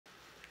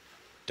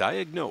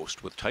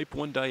Diagnosed with type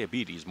 1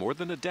 diabetes more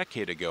than a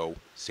decade ago,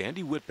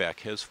 Sandy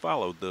Witbeck has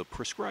followed the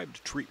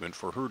prescribed treatment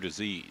for her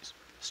disease.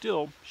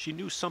 Still, she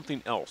knew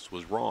something else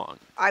was wrong.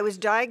 I was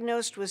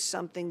diagnosed with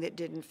something that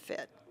didn't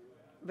fit,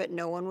 but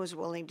no one was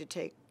willing to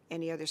take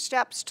any other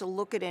steps to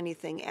look at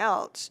anything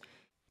else.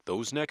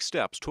 Those next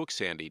steps took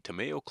Sandy to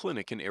Mayo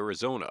Clinic in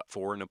Arizona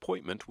for an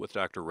appointment with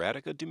Dr.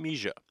 Radhika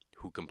Dhamija,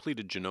 who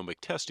completed genomic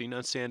testing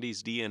on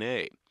Sandy's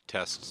DNA,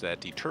 tests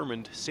that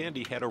determined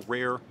Sandy had a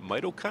rare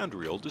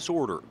mitochondrial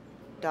disorder.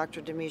 Dr.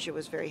 Dhamija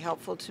was very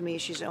helpful to me.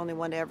 She's the only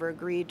one to ever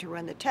agreed to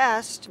run the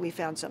test. We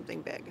found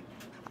something big.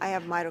 I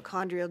have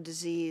mitochondrial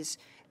disease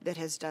that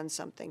has done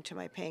something to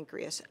my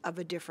pancreas of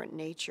a different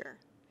nature.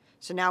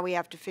 So now we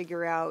have to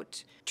figure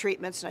out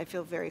treatments, and I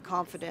feel very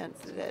confident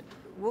that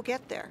we'll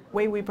get there. The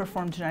way we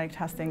perform genetic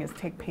testing is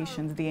take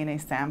patients'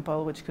 DNA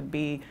sample, which could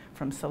be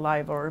from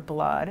saliva or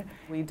blood.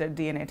 We did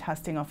DNA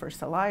testing of her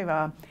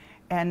saliva,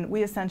 and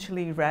we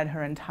essentially read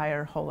her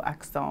entire whole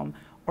exome,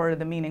 or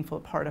the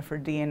meaningful part of her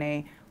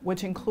DNA,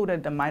 which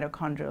included the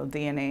mitochondrial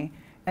DNA.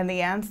 And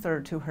the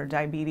answer to her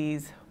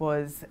diabetes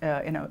was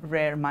in a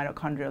rare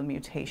mitochondrial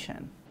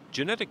mutation.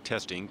 Genetic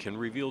testing can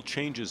reveal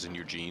changes in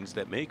your genes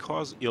that may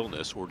cause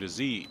illness or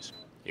disease.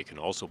 It can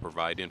also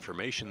provide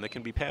information that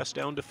can be passed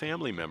down to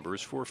family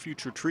members for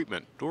future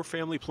treatment or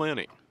family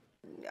planning.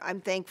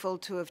 I'm thankful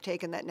to have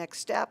taken that next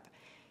step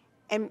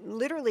and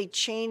literally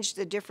changed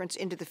the difference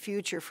into the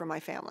future for my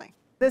family.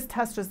 This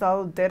test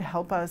result did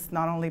help us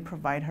not only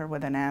provide her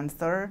with an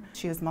answer.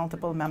 She has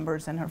multiple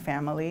members in her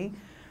family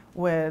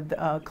with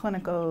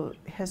clinical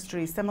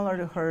history similar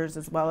to hers,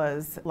 as well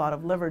as a lot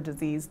of liver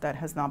disease that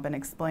has not been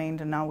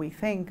explained, and now we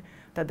think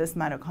that this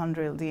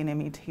mitochondrial DNA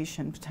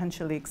mutation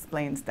potentially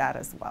explains that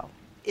as well.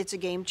 It's a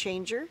game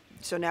changer,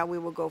 so now we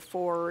will go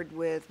forward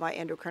with my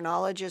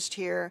endocrinologist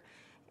here,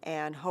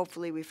 and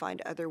hopefully we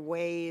find other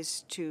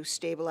ways to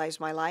stabilize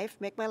my life,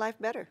 make my life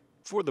better.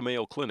 For the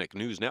Mayo Clinic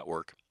News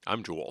Network,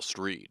 I'm Joel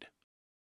Streed.